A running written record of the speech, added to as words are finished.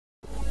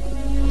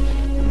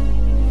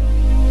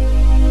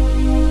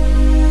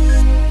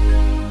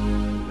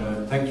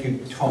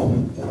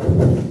Tom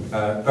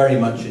very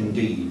much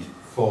indeed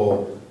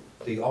for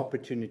the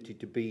opportunity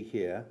to be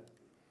here,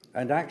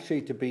 and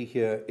actually to be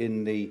here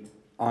in the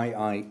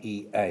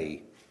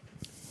IIEA,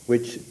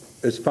 which,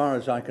 as far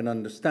as I can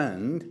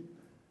understand,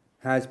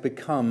 has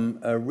become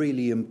a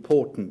really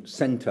important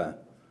centre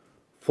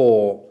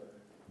for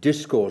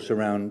discourse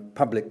around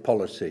public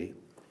policy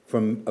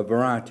from a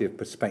variety of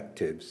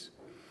perspectives,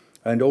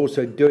 and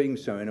also doing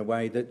so in a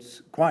way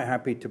that's quite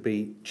happy to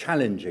be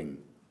challenging.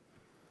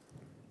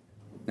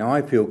 Now,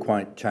 I feel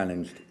quite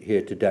challenged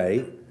here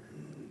today.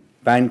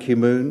 Ban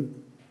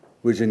Ki-moon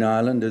was in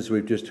Ireland, as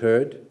we've just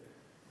heard.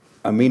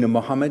 Amina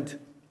Mohammed,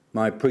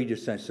 my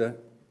predecessor,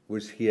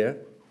 was here.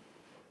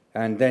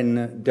 And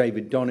then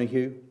David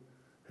Donoghue,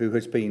 who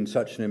has been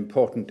such an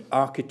important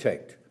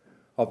architect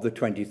of the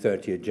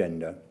 2030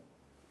 agenda.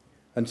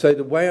 And so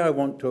the way I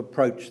want to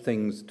approach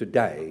things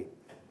today,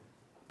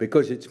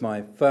 because it's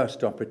my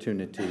first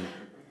opportunity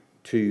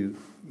to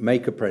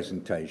make a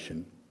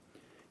presentation,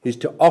 is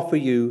to offer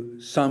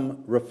you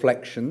some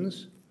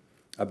reflections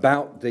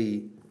about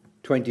the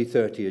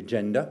 2030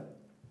 agenda,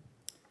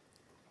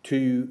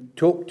 to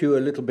talk to you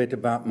a little bit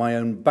about my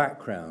own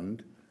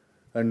background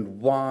and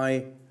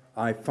why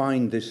I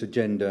find this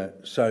agenda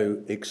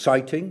so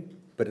exciting,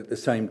 but at the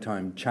same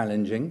time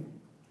challenging.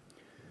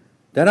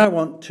 Then I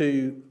want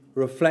to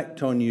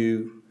reflect on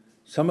you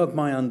some of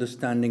my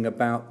understanding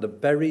about the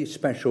very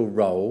special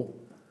role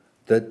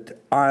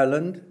that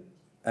Ireland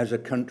as a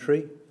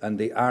country and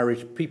the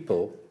Irish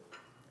people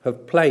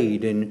have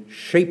played in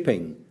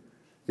shaping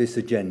this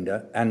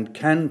agenda and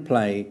can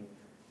play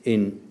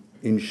in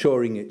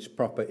ensuring its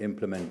proper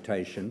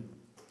implementation.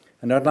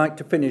 And I'd like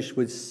to finish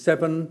with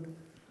 7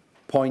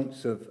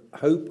 points of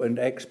hope and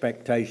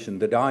expectation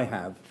that I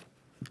have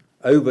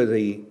over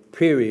the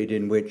period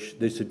in which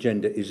this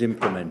agenda is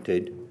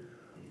implemented,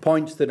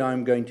 points that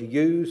I'm going to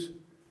use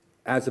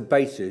as a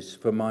basis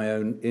for my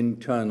own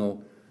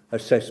internal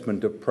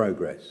assessment of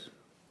progress.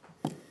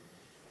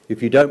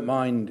 If you don't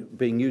mind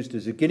being used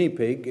as a guinea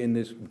pigs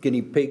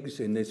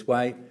in this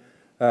way,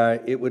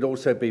 it would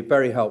also be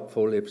very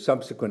helpful if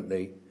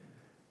subsequently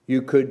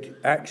you could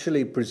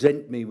actually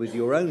present me with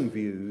your own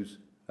views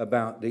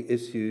about the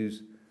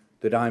issues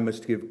that I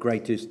must give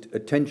greatest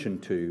attention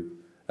to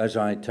as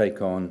I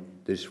take on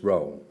this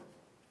role.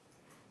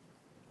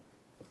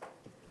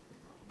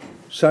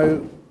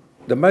 So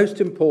the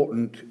most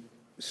important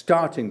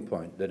starting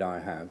point that I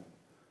have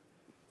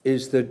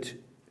is that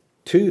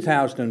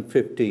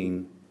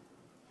 2015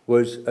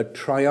 was a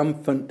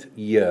triumphant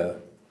year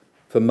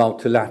for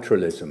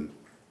multilateralism.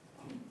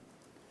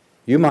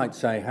 You might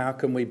say, how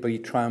can we be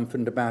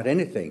triumphant about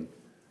anything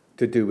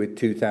to do with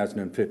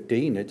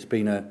 2015? It's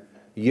been a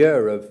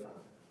year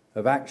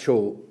of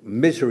actual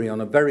misery on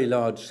a very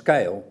large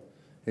scale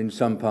in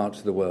some parts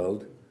of the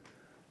world.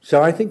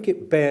 So I think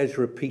it bears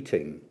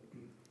repeating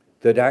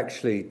that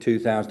actually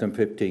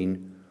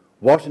 2015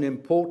 was an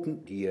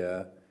important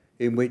year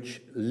in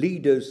which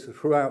leaders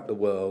throughout the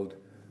world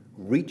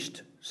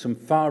reached some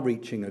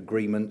far-reaching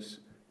agreements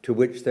to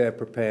which they're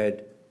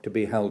prepared to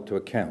be held to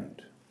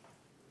account.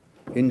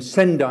 In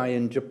Sendai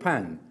in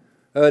Japan,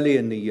 early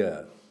in the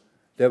year,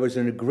 there was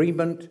an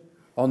agreement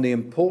on the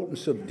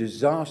importance of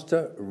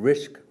disaster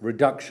risk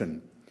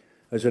reduction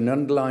as an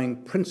underlying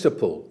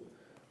principle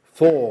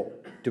for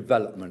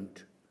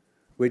development,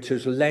 which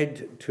has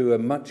led to a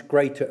much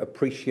greater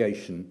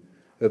appreciation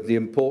of the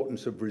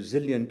importance of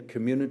resilient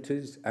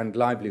communities and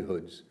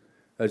livelihoods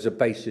as a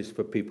basis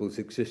for people's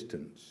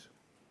existence.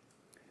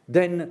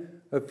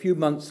 Then, a few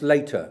months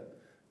later,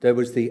 there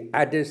was the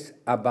Addis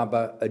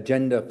Ababa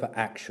Agenda for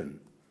Action,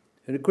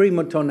 an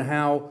agreement on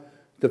how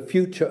the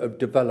future of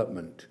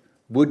development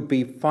would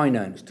be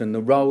financed and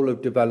the role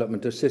of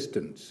development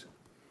assistance.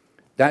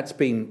 That's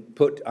been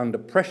put under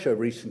pressure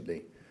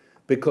recently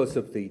because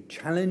of the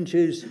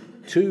challenges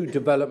to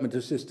development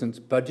assistance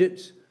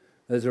budgets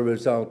as a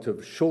result of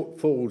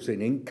shortfalls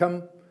in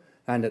income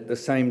and at the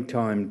same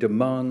time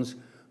demands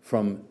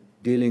from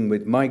dealing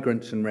with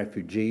migrants and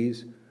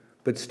refugees,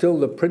 but still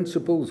the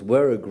principles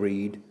were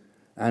agreed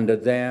and are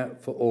there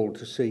for all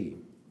to see.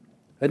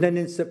 And then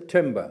in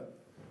September,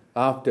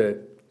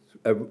 after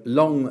a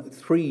long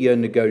 3-year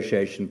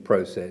negotiation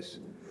process,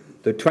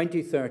 the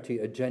 2030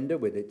 agenda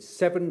with its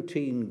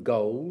 17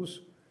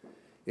 goals,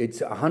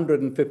 its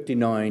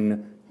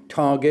 159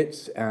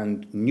 targets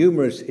and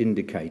numerous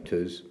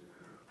indicators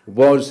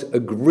was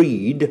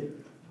agreed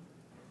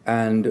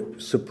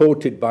and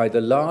supported by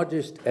the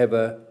largest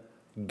ever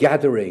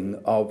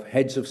gathering of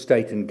heads of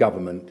state and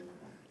government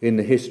in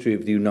the history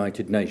of the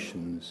United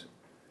Nations.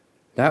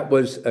 That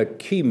was a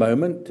key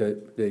moment,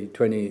 the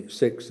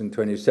 26th and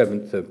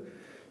 27th of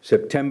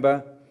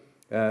September,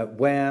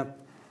 where,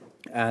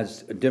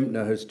 as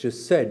Dimna has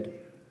just said,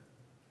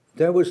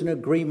 there was an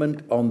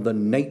agreement on the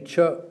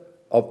nature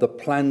of the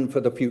plan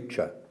for the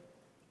future,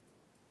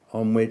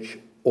 on which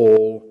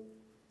all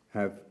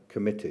have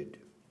committed.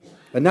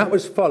 And that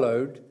was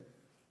followed,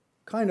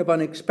 kind of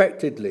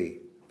unexpectedly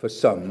for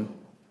some,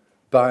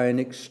 by an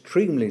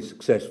extremely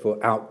successful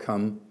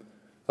outcome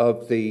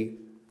of the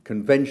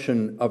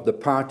Convention of the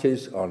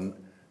Parties on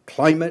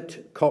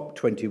climate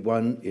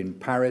COP21 in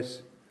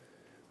Paris,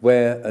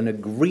 where an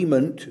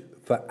agreement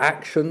for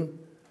action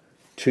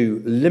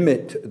to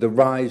limit the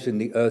rise in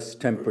the Earth's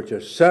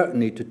temperature,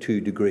 certainly to 2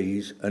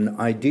 degrees and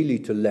ideally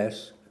to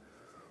less,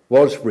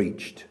 was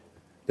reached.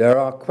 There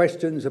are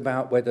questions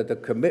about whether the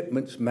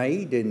commitments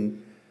made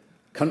in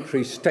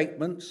country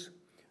statements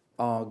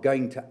are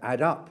going to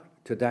add up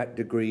to that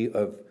degree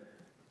of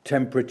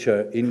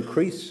temperature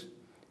increase,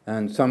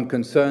 and some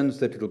concerns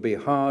that it'll be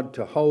hard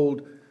to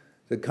hold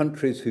the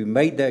countries who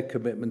made their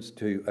commitments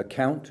to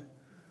account.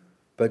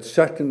 But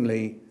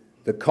certainly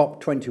the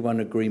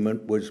COP21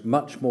 agreement was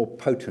much more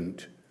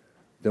potent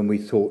than we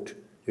thought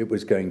it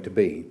was going to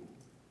be.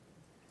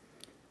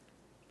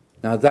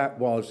 Now, that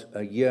was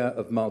a year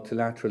of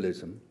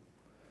multilateralism,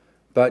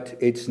 but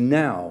it's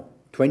now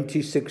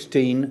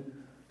 2016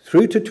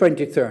 through to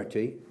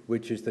 2030,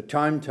 which is the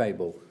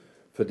timetable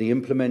for the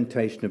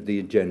implementation of the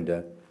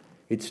agenda.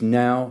 It's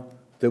now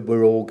that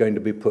we're all going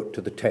to be put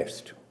to the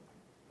test.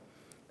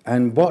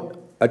 And what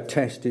a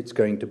test it's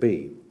going to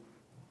be.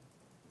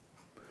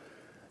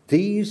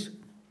 These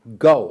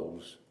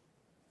goals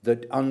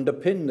that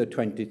underpin the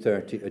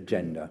 2030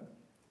 agenda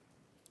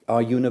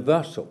are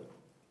universal.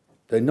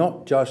 They're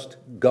not just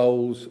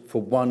goals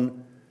for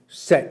one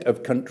set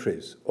of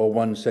countries or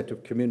one set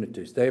of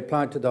communities. They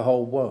apply to the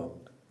whole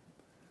world.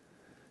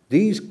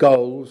 These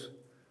goals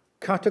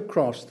cut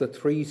across the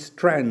 3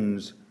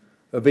 strands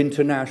of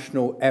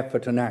international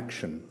effort and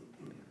action: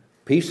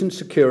 peace and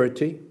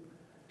security,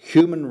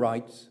 human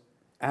rights,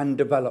 and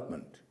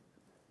development.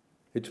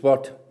 It's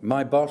what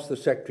my boss, the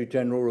Secretary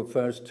General,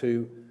 refers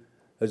to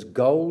as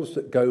goals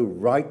that go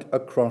right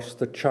across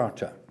the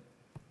Charter.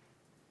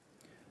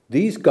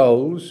 These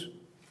goals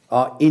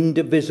are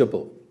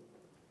indivisible.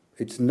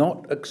 It's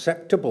not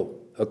acceptable,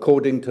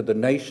 according to the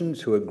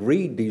nations who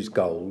agreed these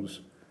goals,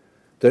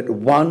 that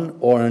one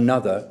or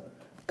another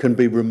can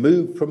be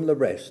removed from the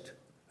rest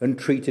and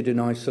treated in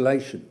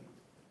isolation.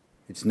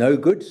 It's no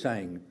good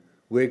saying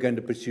we're going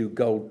to pursue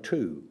goal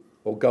 2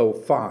 or goal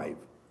 5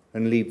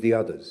 and leave the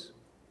others.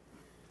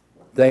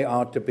 They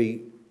are to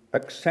be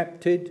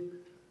accepted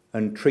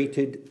and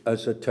treated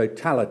as a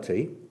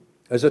totality,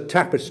 as a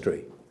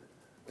tapestry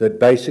that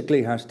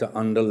basically has to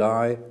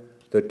underlie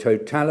the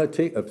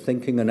totality of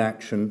thinking and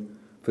action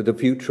for the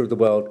future of the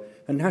world,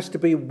 and has to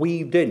be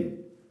weaved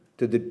in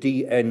to the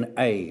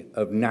DNA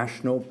of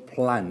national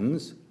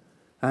plans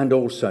and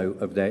also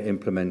of their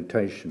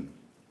implementation.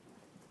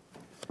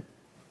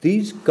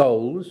 These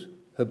goals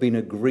have been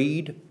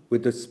agreed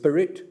with the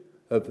spirit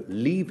of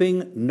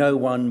leaving no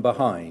one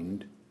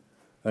behind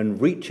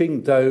and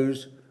reaching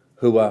those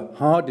who are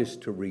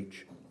hardest to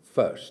reach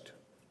first.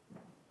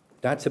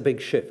 That's a big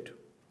shift.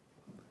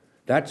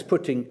 That's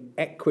putting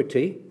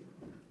equity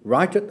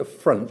right at the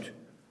front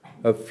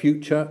of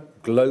future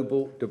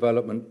global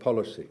development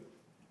policy.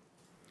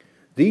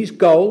 These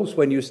goals,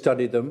 when you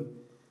study them,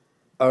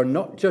 are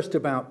not just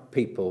about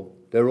people,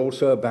 they're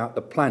also about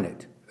the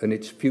planet and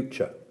its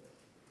future.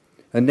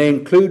 And they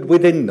include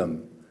within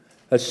them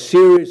a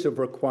series of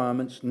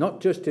requirements, not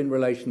just in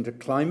relation to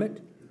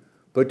climate,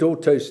 but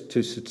also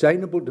to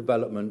sustainable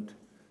development,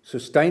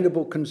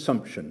 sustainable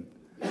consumption,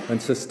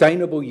 and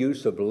sustainable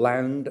use of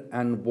land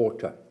and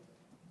water.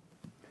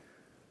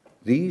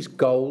 These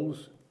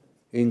goals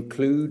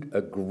include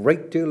a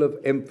great deal of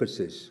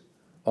emphasis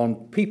on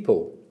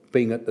people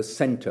being at the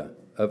centre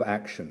of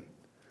action,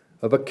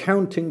 of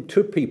accounting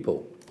to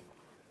people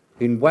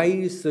in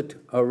ways that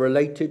are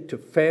related to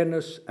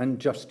fairness and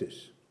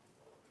justice,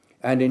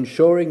 and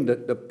ensuring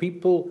that the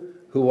people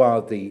who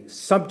are the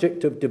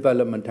subject of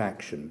development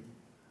action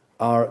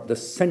are at the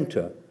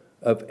centre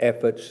of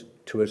efforts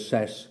to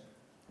assess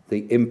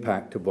the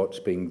impact of what's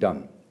being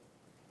done.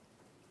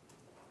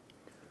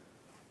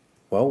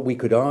 Well, we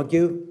could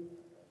argue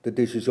that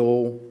this is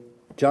all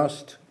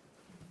just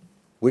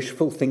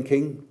wishful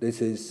thinking.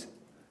 This is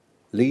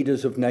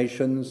leaders of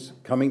nations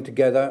coming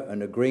together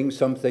and agreeing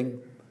something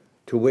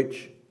to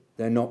which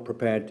they're not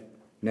prepared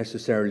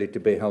necessarily to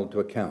be held to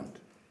account.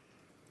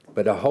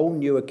 But a whole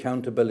new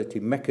accountability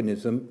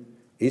mechanism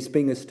is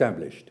being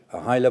established. A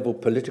high-level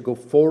political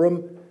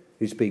forum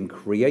is being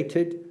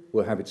created,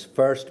 will have its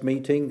first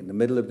meeting in the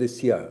middle of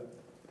this year.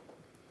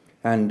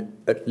 And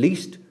at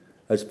least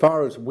as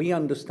far as we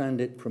understand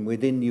it from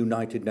within the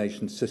United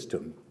Nations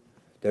system,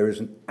 there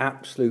is an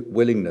absolute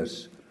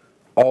willingness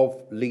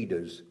of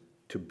leaders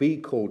to be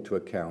called to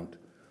account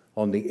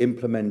on the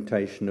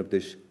implementation of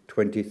this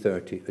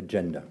 2030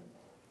 agenda.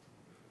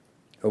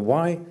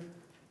 Why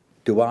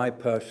do I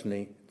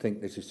personally think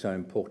this is so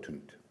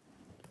important?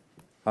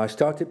 I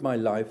started my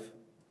life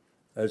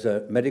as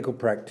a medical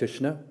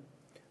practitioner.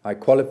 I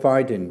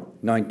qualified in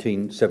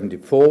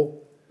 1974,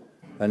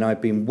 and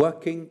I've been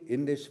working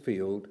in this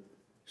field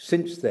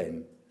since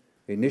then,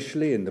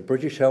 initially in the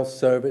British Health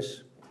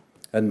Service,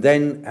 and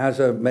then as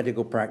a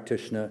medical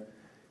practitioner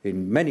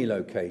in many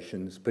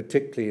locations,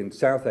 particularly in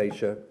South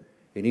Asia,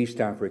 in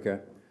East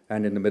Africa,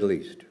 and in the Middle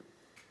East.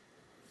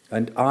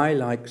 And I,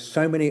 like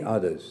so many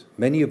others,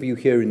 many of you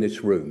here in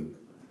this room,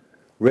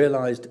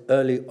 realized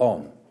early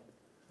on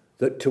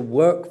that to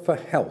work for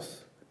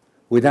health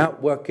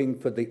without working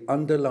for the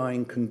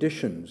underlying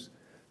conditions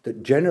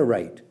that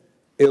generate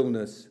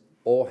illness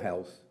or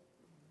health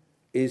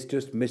is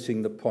just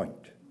missing the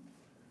point.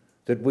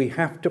 That we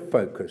have to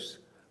focus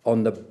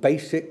on the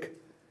basic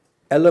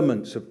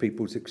elements of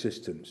people's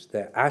existence,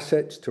 their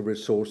assets to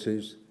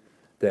resources,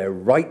 their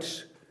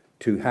rights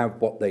to have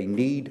what they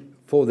need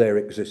for their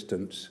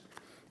existence,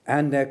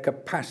 and their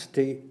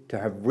capacity to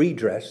have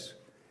redress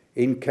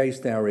in case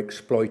they are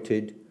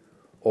exploited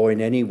or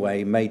in any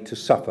way made to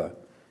suffer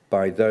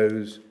by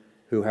those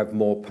who have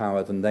more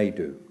power than they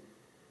do.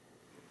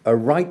 A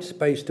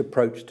rights-based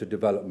approach to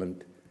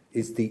development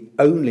is the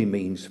only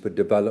means for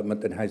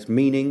development that has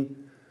meaning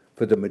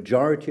for the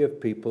majority of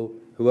people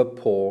who are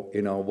poor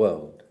in our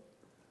world.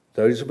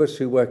 Those of us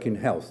who work in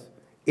health,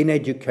 in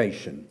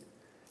education,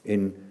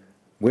 in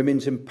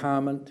women's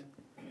empowerment,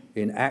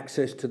 in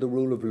access to the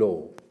rule of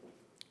law,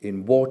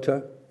 in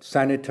water,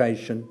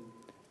 sanitation,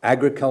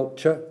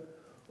 agriculture,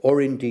 or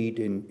indeed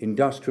in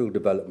industrial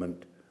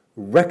development,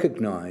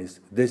 recognise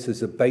this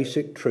as a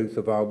basic truth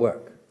of our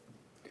work.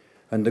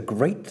 And the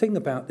great thing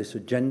about this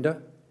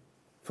agenda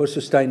for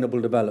sustainable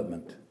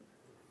development,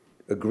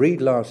 agreed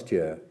last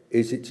year,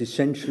 is it's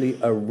essentially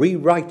a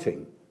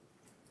rewriting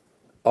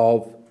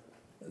of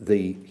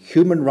the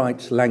human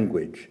rights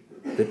language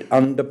that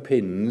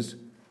underpins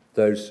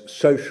those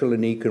social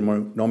and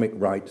economic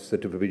rights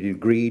that have been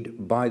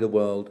agreed by the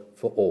world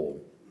for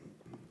all.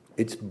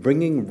 It's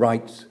bringing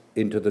rights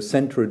into the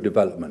centre of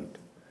development,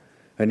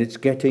 and it's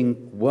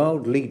getting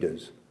world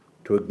leaders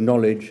to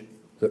acknowledge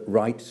that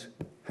rights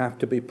have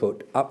to be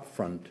put up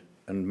front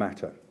and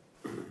matter.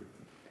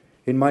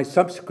 In my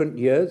subsequent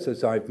years,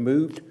 as I've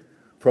moved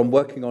from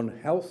working on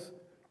health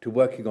to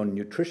working on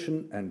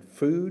nutrition and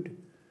food,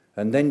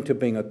 and then to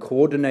being a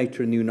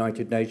coordinator in the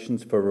United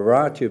Nations for a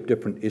variety of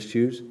different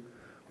issues,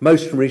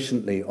 most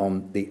recently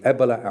on the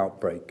Ebola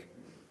outbreak,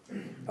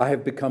 I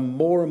have become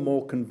more and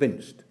more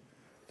convinced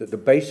that the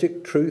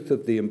basic truth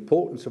of the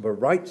importance of a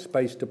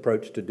rights-based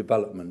approach to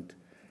development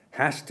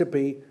has to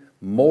be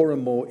more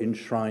and more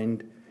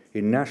enshrined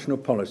in national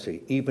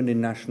policy, even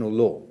in national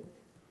law.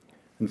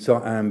 And so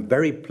I am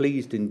very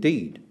pleased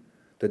indeed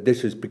that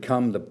this has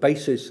become the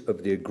basis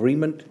of the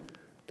agreement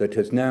that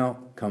has now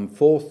come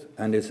forth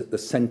and is at the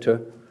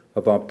centre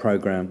of our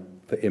programme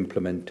for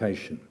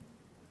implementation.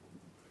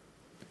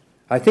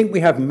 I think we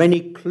have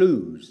many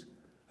clues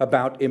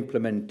about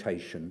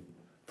implementation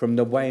from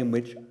the way in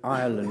which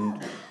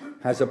Ireland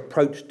has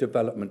approached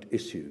development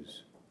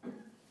issues.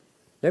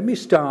 Let me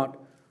start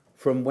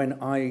from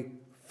when I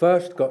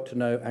first got to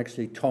know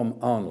actually Tom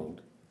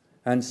Arnold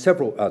and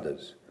several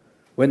others,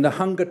 when the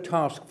Hunger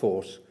Task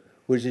Force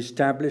was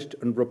established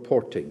and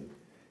reporting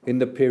in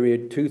the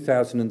period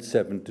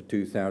 2007 to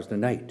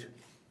 2008.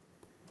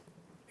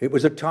 It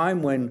was a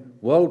time when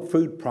world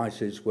food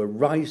prices were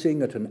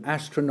rising at an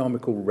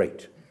astronomical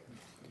rate,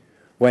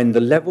 when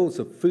the levels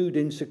of food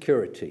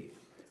insecurity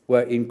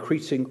were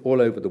increasing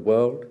all over the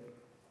world,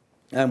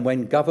 and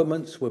when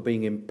governments were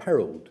being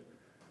imperilled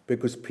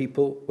because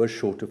people were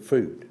short of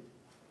food.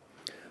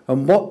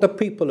 And what the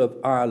people of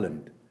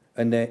Ireland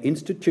and their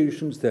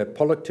institutions, their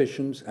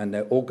politicians and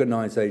their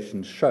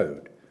organisations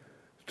showed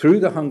through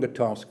the Hunger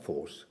Task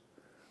Force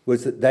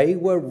was that they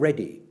were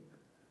ready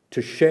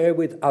to share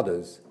with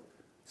others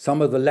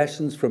some of the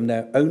lessons from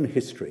their own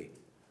history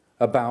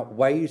about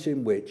ways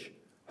in which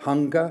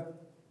hunger,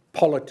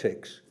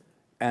 politics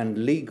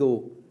and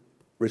legal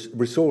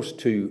resource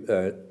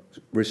to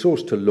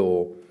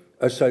law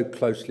are so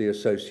closely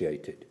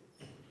associated.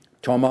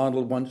 Tom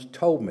Arnold once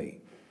told me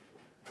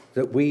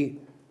that we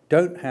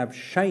don't have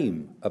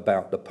shame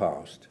about the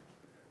past,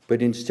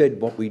 but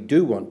instead what we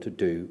do want to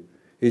do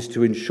is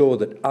to ensure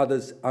that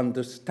others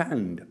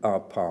understand our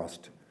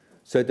past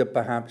so that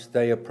perhaps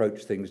they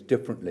approach things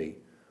differently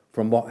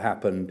from what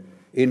happened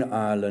in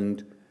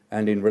Ireland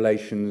and in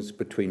relations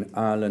between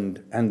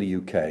Ireland and the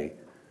UK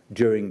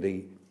during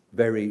the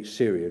very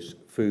serious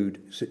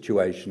food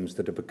situations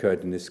that have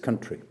occurred in this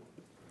country.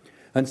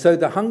 And so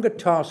the Hunger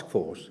Task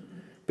Force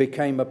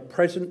became a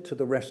present to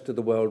the rest of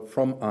the world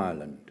from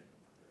Ireland.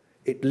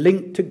 It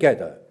linked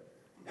together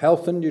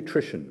health and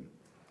nutrition,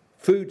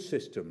 food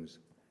systems,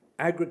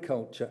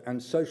 agriculture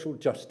and social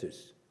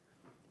justice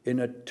in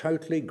a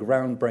totally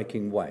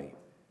groundbreaking way.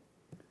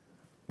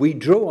 We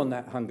drew on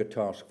that Hunger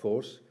Task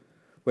Force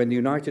when the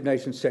United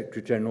Nations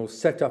Secretary General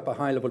set up a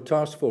high-level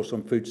task force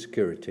on food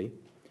security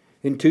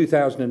in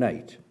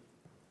 2008.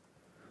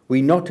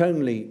 We not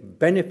only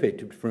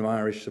benefited from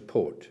Irish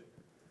support,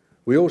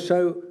 we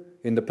also,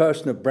 in the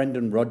person of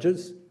Brendan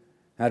Rodgers,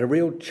 had a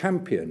real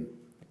champion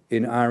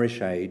in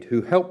Irish aid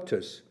who helped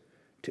us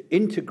to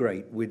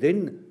integrate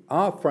within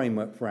our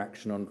framework for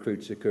action on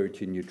food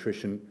security and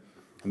nutrition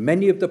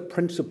many of the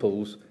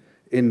principles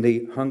in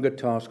the Hunger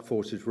Task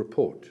Force's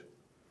report.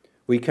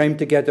 We came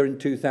together in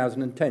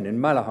 2010 in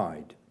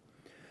Malahide,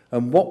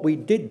 and what we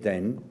did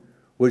then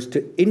was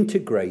to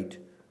integrate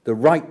the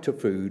right to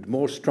food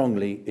more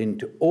strongly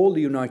into all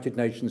the United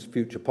Nations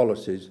future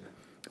policies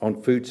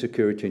on food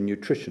security and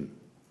nutrition.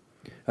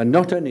 And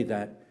not only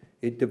that,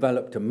 it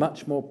developed a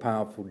much more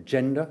powerful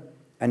gender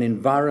and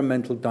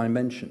environmental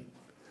dimension.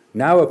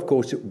 Now, of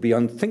course, it would be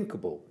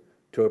unthinkable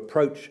to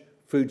approach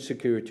food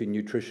security and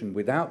nutrition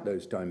without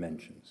those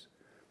dimensions.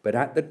 But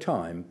at the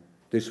time,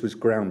 this was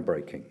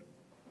groundbreaking.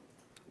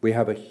 We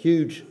have a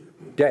huge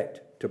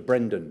debt to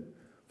Brendan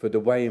for the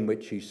way in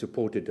which he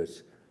supported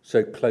us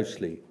so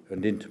closely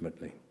and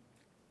intimately.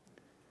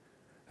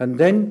 And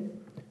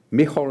then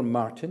Micheál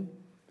Martin,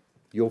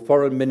 your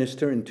foreign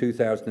minister in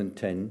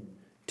 2010,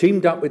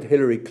 teamed up with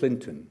Hillary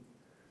Clinton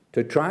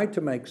to try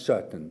to make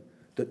certain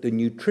that the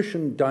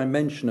nutrition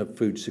dimension of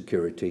food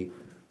security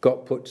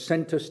got put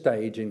centre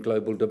stage in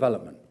global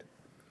development,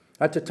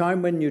 at a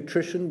time when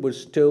nutrition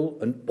was still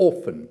an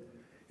orphan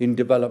in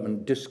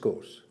development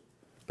discourse.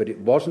 But it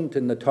wasn't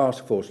in the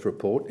task force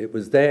report. It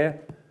was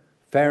there,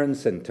 fair and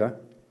centre,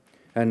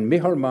 and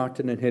Micheál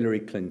Martin and Hillary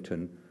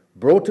Clinton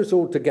brought us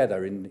all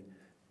together in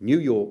New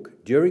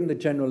York during the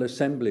General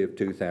Assembly of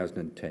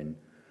 2010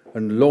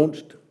 and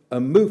launched a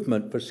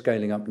movement for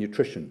scaling up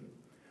nutrition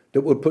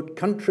that would put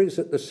countries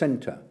at the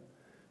centre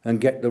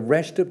and get the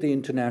rest of the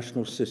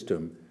international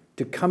system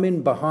to come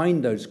in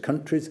behind those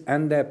countries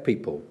and their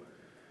people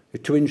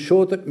to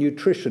ensure that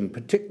nutrition,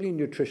 particularly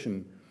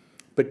nutrition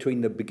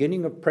between the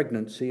beginning of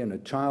pregnancy and a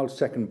child's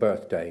second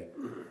birthday,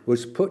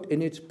 was put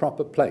in its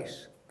proper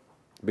place.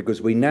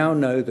 Because we now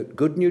know that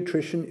good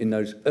nutrition in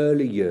those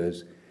early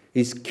years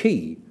is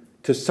key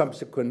to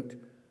subsequent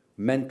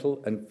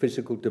mental and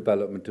physical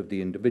development of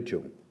the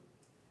individual.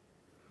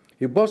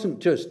 It wasn't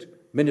just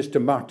Minister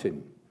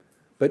Martin,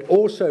 but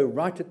also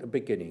right at the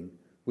beginning,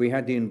 we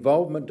had the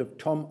involvement of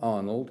Tom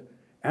Arnold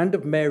and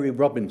of Mary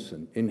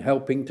Robinson in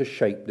helping to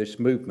shape this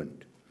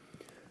movement.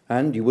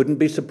 And you wouldn't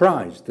be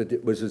surprised that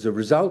it was as a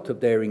result of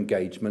their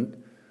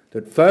engagement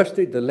that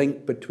firstly the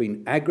link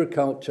between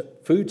agriculture,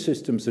 food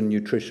systems and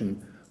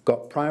nutrition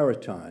got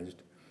prioritised,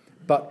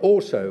 but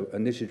also,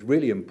 and this is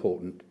really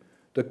important,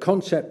 the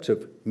concept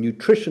of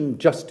nutrition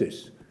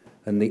justice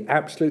and the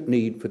absolute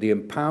need for the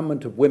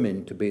empowerment of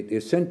women to be at the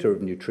centre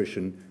of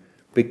nutrition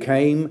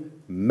became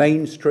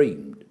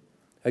mainstreamed.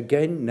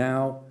 Again,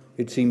 now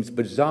it seems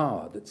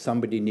bizarre that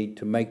somebody need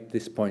to make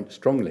this point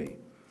strongly,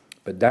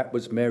 but that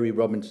was Mary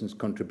Robinson's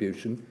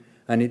contribution,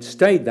 and it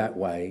stayed that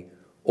way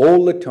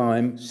all the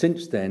time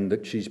since then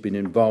that she's been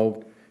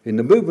involved in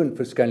the movement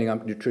for scaling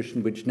up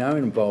nutrition, which now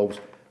involves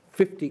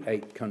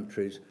 58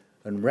 countries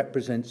and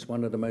represents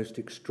one of the most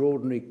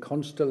extraordinary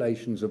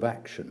constellations of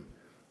action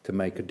to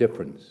make a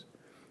difference.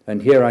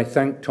 And here I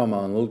thank Tom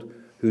Arnold,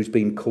 who's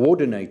been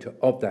coordinator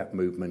of that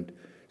movement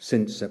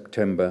since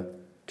September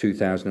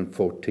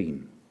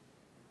 2014.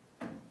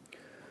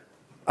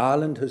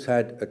 Ireland has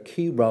had a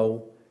key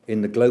role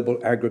in the Global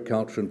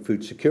Agriculture and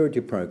Food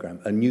Security Programme,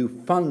 a new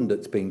fund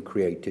that's been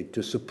created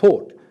to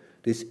support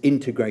this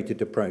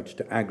integrated approach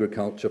to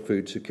agriculture,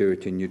 food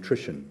security and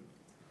nutrition.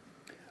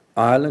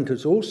 Ireland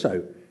has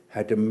also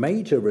had a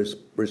major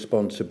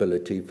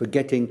responsibility for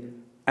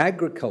getting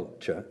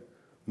agriculture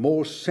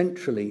more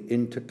centrally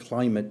into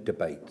climate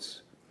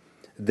debates.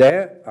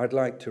 There, I'd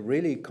like to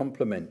really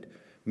compliment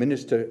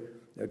Minister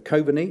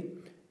Coveney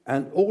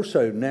and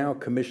also now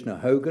Commissioner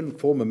Hogan,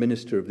 former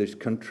Minister of this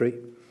country,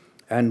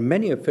 and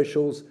many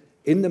officials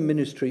in the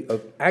Ministry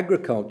of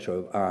Agriculture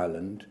of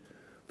Ireland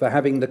for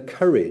having the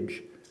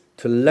courage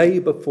to lay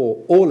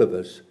before all of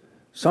us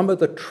some of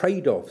the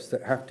trade-offs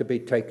that have to be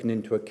taken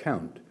into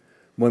account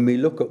when we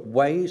look at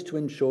ways to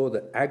ensure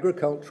that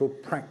agricultural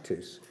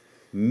practice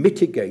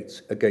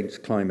mitigates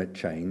against climate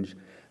change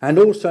and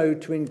also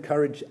to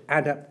encourage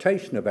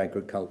adaptation of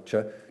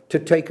agriculture to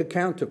take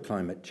account of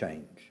climate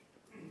change.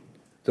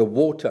 The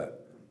water,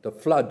 the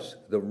floods,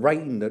 the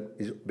rain that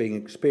is being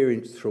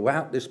experienced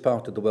throughout this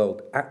part of the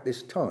world at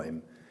this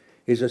time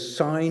is a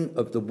sign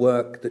of the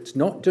work that's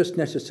not just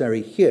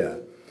necessary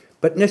here,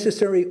 but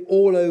necessary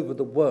all over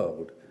the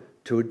world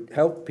to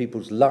help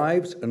people's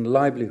lives and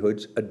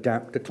livelihoods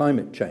adapt to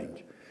climate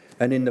change.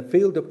 And in the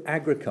field of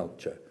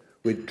agriculture,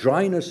 with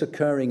dryness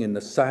occurring in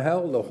the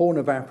Sahel, the Horn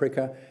of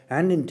Africa,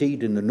 and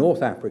indeed in the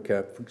North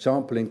Africa, for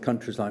example, in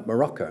countries like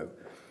Morocco,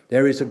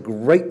 there is a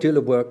great deal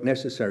of work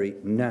necessary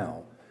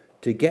now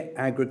to get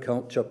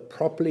agriculture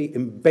properly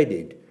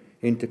embedded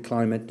into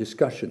climate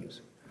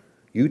discussions.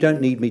 You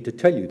don't need me to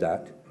tell you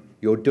that.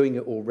 You're doing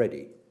it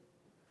already.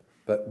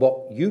 But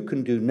what you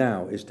can do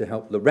now is to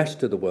help the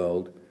rest of the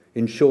world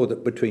ensure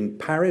that between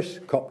Paris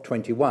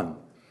COP21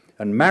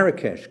 and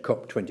Marrakesh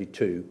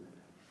COP22,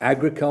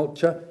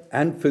 agriculture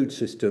and food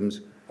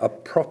systems are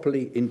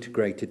properly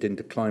integrated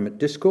into climate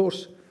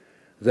discourse,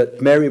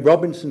 that Mary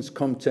Robinson's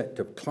concept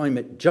of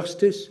climate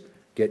justice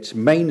gets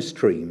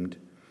mainstreamed,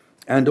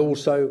 and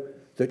also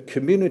that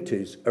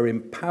communities are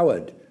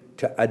empowered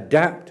to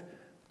adapt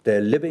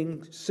their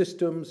living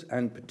systems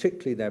and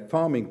particularly their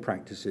farming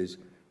practices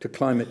to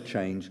climate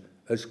change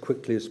as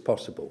quickly as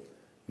possible.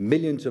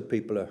 Millions of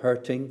people are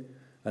hurting,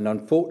 and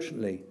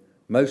unfortunately,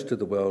 most of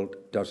the world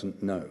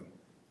doesn't know.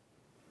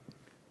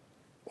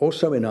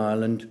 Also in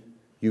Ireland,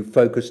 you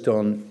focused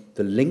on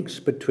the links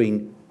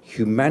between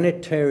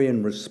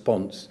humanitarian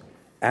response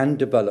and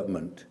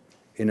development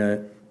in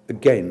a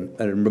again,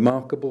 a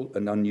remarkable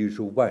and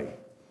unusual way.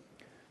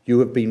 You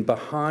have been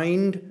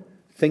behind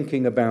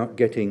thinking about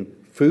getting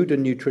food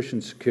and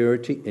nutrition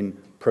security in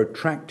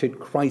protracted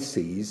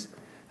crises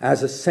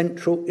as a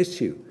central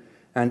issue.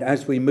 And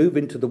as we move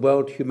into the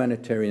World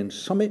Humanitarian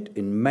Summit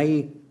in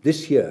May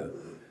this year,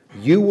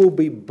 you will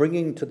be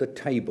bringing to the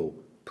table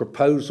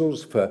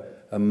proposals for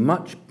a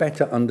much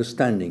better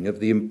understanding of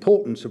the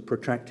importance of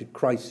protracted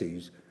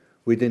crises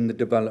within the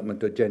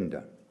development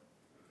agenda.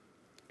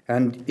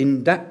 And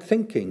in that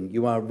thinking,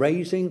 you are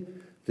raising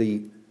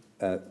the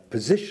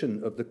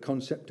position of the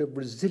concept of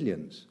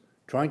resilience,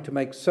 trying to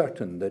make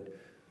certain that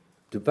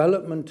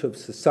development of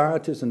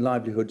societies and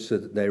livelihoods so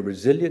that they're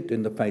resilient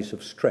in the face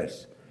of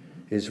stress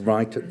is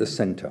right at the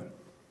centre.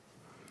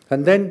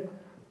 And then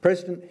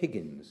President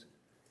Higgins,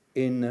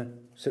 in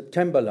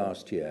September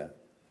last year,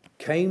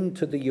 came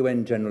to the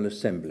UN General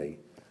Assembly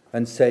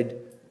and said,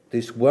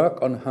 this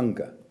work on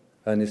hunger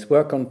and this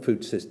work on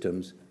food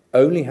systems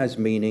only has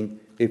meaning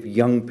if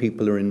young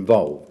people are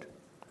involved.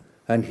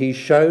 And he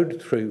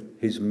showed through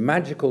his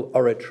magical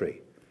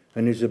oratory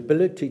and his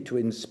ability to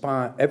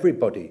inspire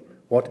everybody,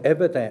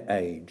 whatever their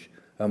age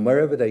and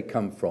wherever they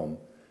come from,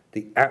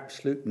 the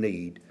absolute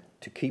need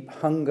to keep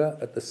hunger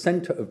at the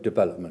centre of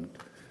development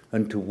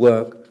and to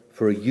work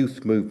for a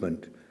youth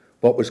movement,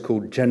 what was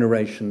called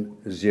Generation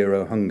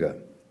Zero Hunger.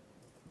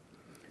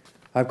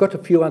 I've got a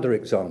few other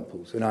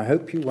examples, and I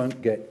hope you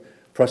won't get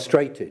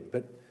frustrated,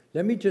 but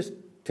let me just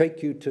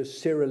take you to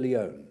Sierra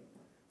Leone,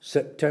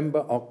 September,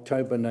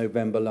 October,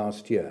 November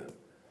last year,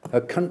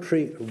 a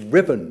country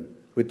riven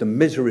with the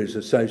miseries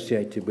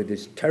associated with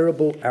this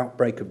terrible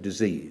outbreak of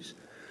disease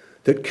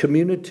that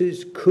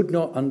communities could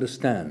not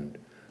understand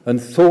and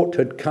thought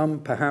had come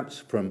perhaps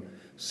from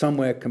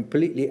somewhere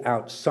completely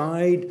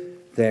outside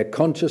their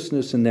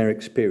consciousness and their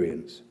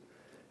experience.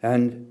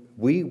 And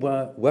we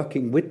were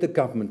working with the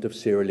government of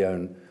Sierra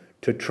Leone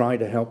to try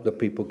to help the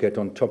people get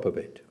on top of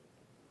it.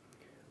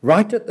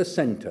 Right at the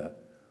centre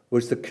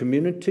was the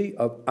community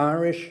of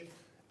Irish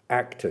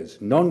actors,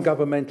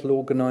 non-governmental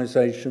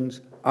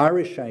organisations,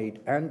 Irish aid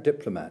and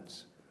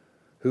diplomats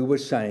who were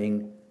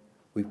saying,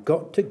 we've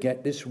got to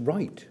get this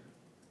right.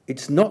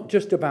 It's not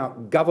just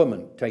about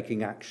government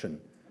taking action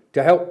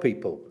to help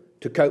people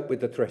to cope with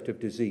the threat of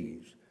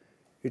disease.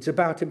 It's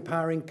about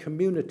empowering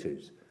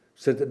communities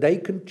so that they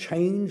can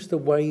change the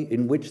way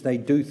in which they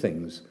do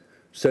things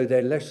so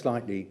they're less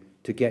likely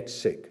to get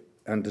sick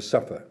and to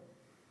suffer.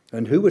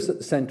 And who was at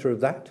the centre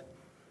of that?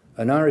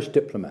 An Irish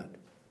diplomat,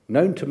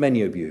 known to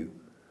many of you,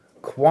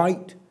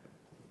 quite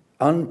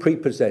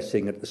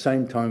unprepossessing, at the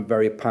same time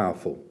very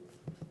powerful,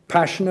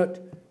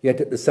 passionate,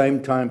 yet at the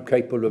same time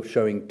capable of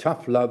showing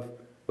tough love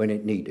when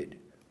it needed.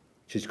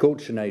 She's called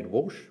Sinead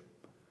Walsh,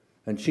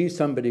 and she's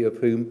somebody of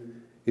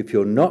whom, if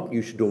you're not,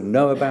 you should all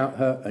know about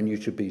her, and you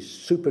should be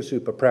super,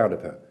 super proud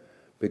of her,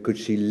 because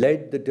she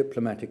led the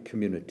diplomatic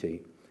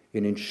community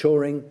in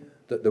ensuring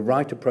that the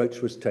right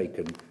approach was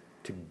taken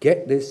to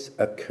get this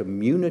a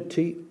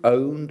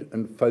community-owned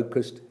and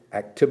focused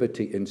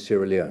activity in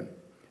Sierra Leone.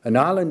 And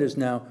Ireland is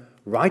now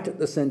right at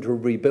the centre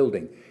of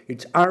rebuilding.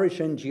 It's Irish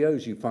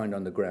NGOs you find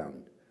on the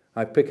ground.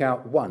 I pick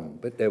out one,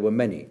 but there were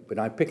many. But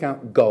I pick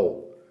out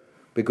Goal,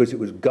 because it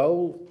was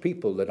Goal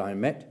people that I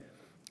met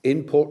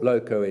in Port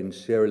Loko in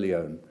Sierra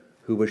Leone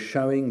who were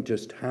showing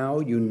just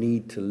how you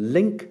need to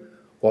link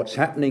what's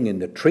happening in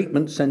the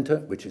treatment centre,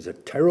 which is a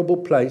terrible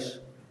place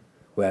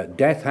where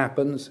death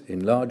happens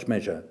in large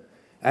measure,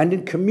 and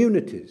in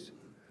communities,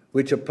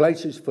 which are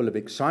places full of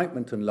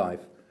excitement and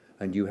life,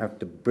 and you have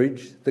to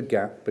bridge the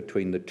gap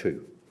between the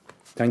two.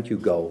 Thank you,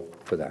 Goal,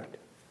 for that.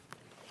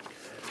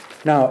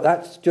 Now,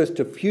 that's just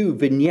a few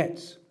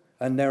vignettes,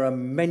 and there are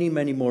many,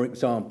 many more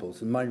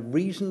examples. And my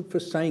reason for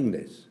saying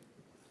this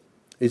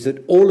is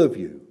that all of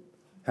you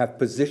have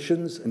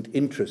positions and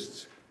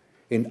interests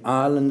in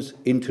Ireland's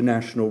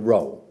international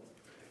role.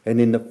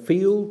 And in the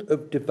field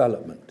of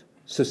development,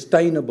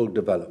 sustainable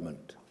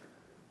development,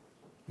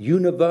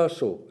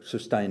 universal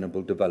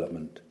sustainable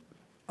development,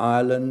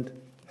 Ireland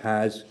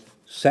has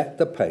set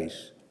the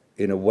pace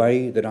in a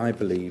way that I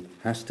believe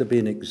has to be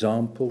an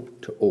example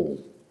to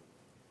all.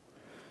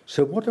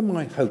 So what are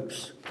my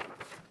hopes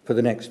for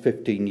the next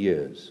 15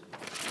 years?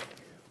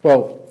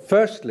 Well,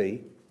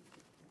 firstly,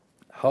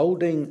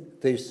 holding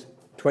this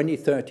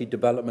 2030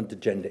 development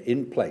agenda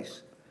in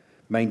place,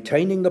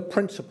 maintaining the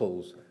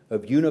principles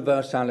of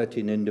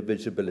universality and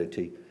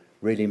indivisibility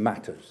really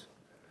matters.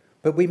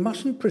 But we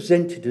mustn't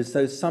present it as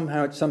though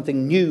somehow it's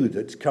something new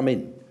that's come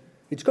in.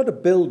 It's got to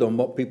build on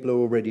what people are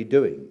already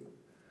doing.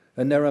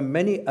 And there are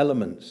many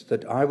elements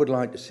that I would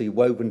like to see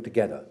woven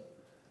together,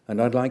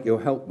 and I'd like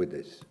your help with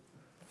this.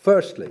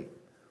 Firstly,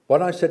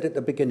 what I said at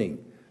the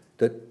beginning,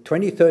 the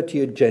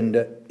 2030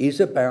 agenda is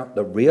about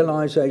the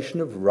realisation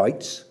of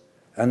rights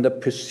and the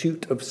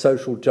pursuit of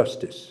social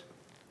justice.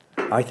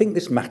 I think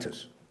this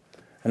matters,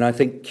 and I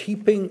think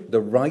keeping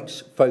the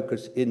rights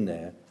focus in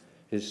there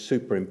is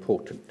super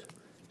important.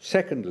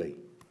 Secondly,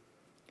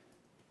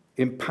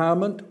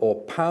 empowerment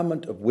or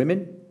empowerment of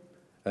women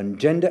and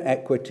gender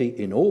equity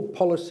in all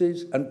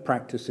policies and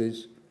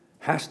practices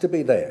has to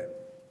be there.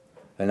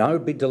 And I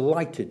would be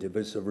delighted if,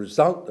 as a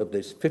result of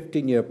this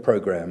 15-year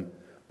programme,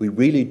 we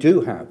really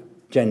do have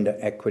gender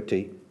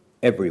equity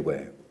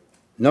everywhere.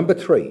 Number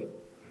 3,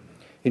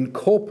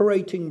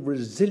 incorporating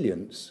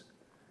resilience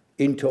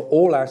into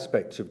all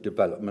aspects of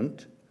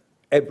development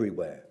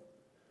everywhere,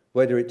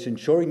 whether it's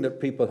ensuring that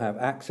people have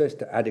access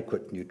to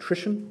adequate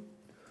nutrition,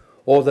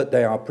 or that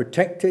they are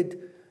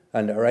protected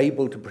and are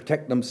able to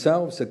protect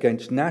themselves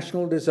against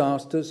national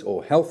disasters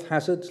or health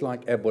hazards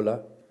like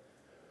Ebola.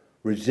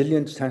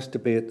 Resilience has to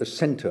be at the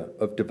centre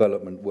of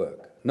development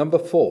work. Number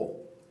 4,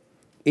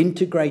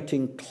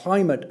 integrating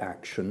climate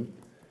action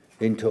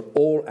into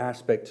all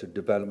aspects of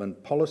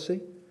development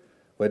policy,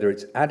 whether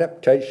it's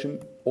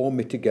adaptation or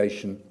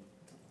mitigation,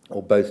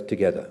 or both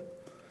together.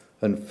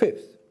 And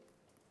 5th,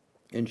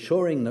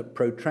 ensuring that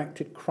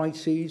protracted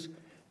crises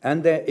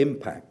and their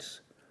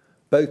impacts,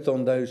 both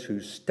on those who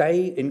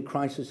stay in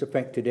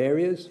crisis-affected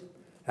areas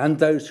and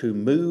those who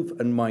move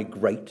and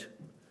migrate,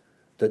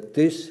 that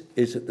this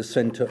is at the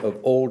centre of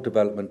all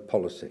development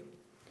policy.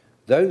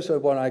 Those are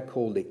what I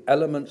call the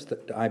elements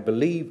that I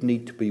believe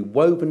need to be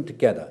woven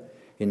together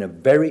in a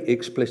very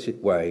explicit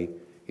way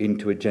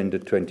into Agenda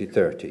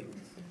 2030.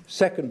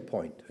 Second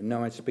point, and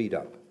now I speed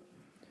up.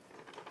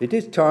 It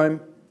is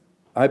time,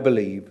 I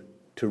believe,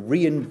 to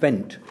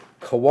reinvent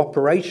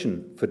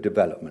cooperation for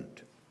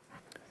development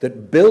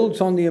that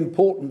builds on the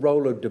important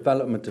role of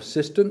development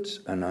assistance,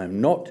 and I'm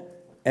not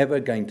ever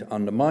going to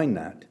undermine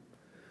that,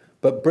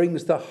 but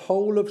brings the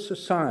whole of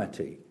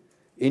society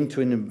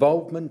into an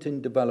involvement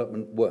in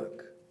development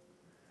work,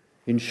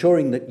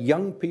 ensuring that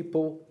young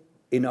people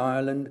in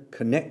Ireland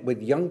connect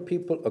with young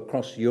people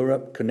across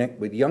Europe,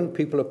 connect with young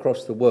people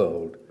across the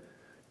world,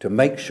 to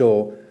make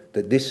sure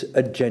that this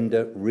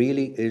agenda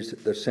really is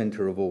at the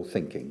centre of all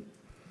thinking,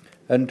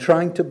 and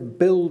trying to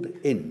build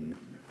in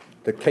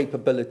the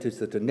capabilities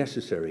that are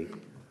necessary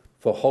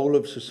for whole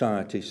of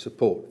society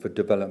support for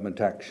development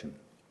action.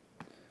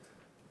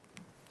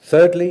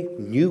 Thirdly,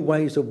 new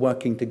ways of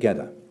working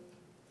together.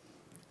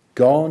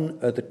 Gone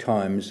are the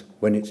times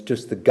when it's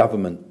just the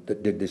government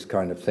that did this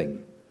kind of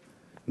thing.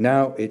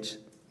 Now it's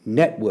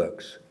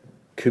networks,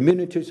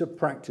 communities of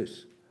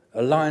practice,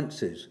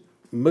 alliances,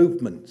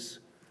 movements,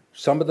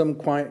 some of them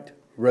quite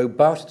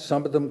robust,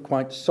 some of them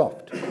quite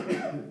soft,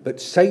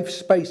 but safe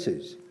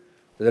spaces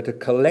that are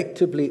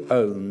collectively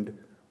owned,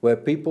 where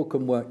people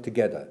can work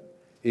together,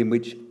 in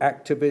which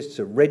activists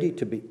are ready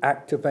to be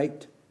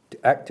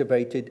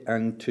activated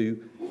and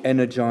to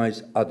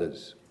energise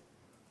others.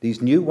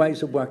 These new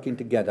ways of working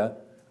together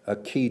are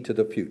key to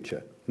the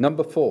future.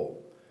 Number 4,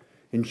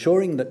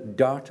 ensuring that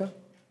data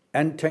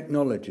and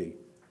technology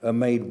are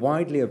made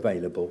widely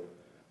available,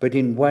 but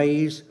in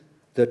ways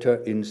that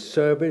are in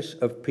service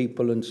of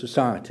people and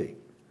society,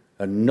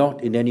 and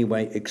not in any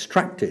way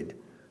extracted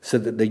so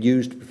that they're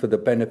used for the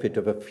benefit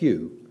of a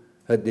few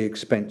at the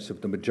expense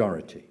of the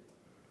majority.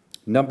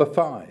 Number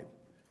 5,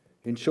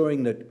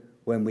 ensuring that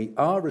when we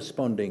are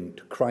responding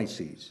to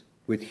crises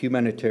with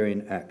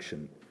humanitarian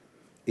action,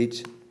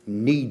 it's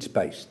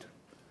needs-based.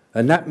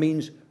 And that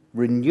means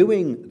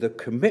renewing the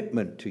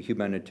commitment to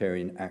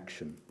humanitarian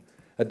action,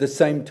 at the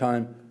same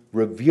time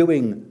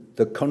reviewing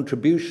the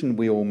contribution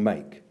we all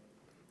make,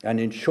 and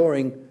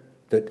ensuring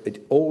that at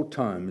all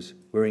times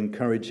we're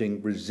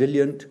encouraging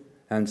resilient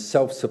and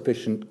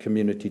self-sufficient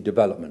community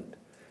development.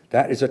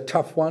 That is a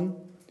tough one.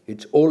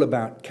 It's all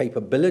about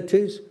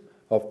capabilities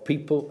of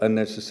people and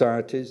their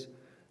societies,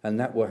 and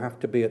that will have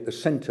to be at the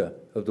centre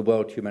of the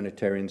World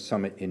Humanitarian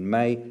Summit in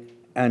May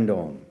and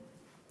on.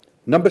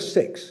 Number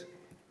 6,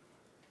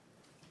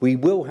 we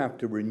will have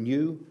to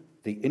renew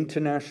the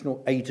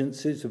international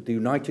agencies of the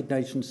United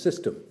Nations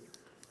system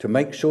to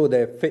make sure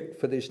they're fit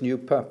for this new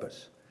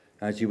purpose,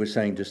 as you were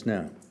saying just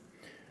now.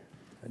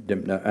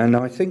 And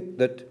I think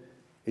that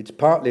it's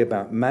partly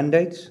about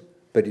mandates,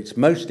 but it's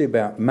mostly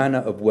about manner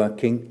of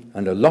working,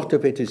 and a lot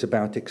of it is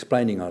about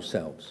explaining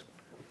ourselves.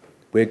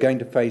 We're going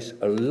to face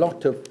a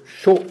lot of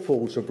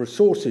shortfalls of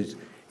resources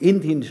in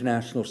the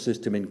international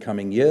system in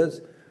coming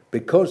years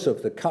because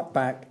of the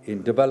cutback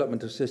in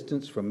development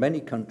assistance from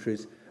many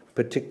countries,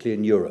 particularly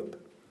in Europe.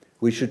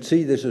 We should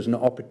see this as an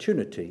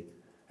opportunity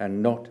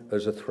and not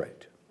as a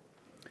threat.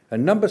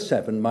 And number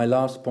 7, my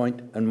last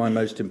point and my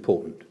most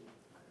important.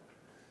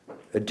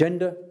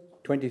 Agenda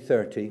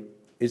 2030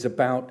 is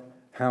about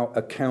how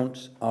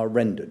accounts are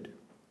rendered.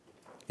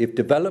 If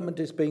development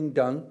is being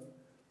done,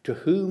 to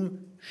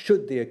whom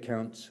should the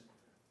accounts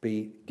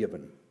be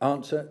given?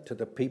 Answer: to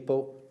the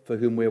people for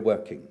whom we're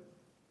working.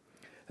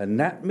 And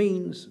that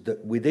means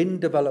that within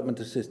development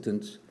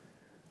assistance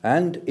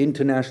and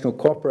international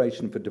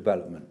cooperation for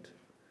development,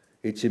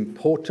 it's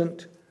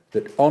important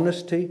that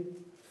honesty,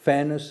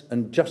 fairness,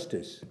 and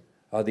justice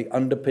are the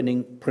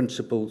underpinning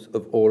principles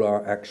of all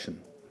our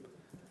action.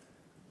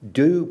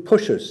 Do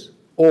push us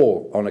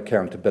all on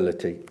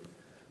accountability,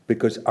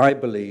 because I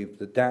believe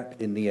that that,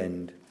 in the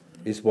end,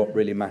 is what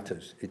really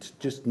matters. It's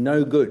just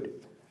no good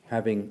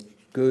having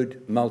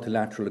good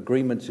multilateral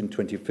agreements in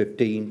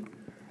 2015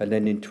 and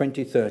then in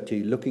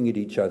 2030 looking at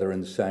each other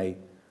and say,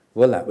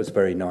 well, that was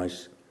very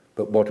nice,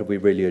 but what have we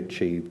really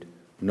achieved?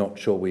 not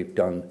sure we've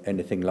done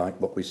anything like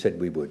what we said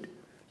we would.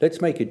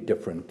 Let's make it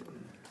different.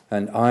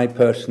 And I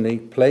personally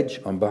pledge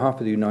on behalf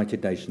of the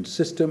United Nations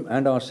system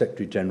and our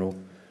Secretary General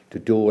to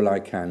do all I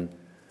can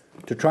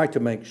to try to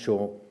make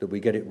sure that we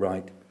get it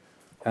right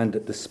and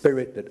that the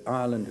spirit that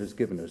Ireland has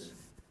given us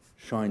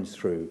shines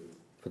through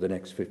for the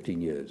next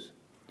 15 years.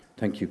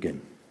 Thank you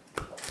again.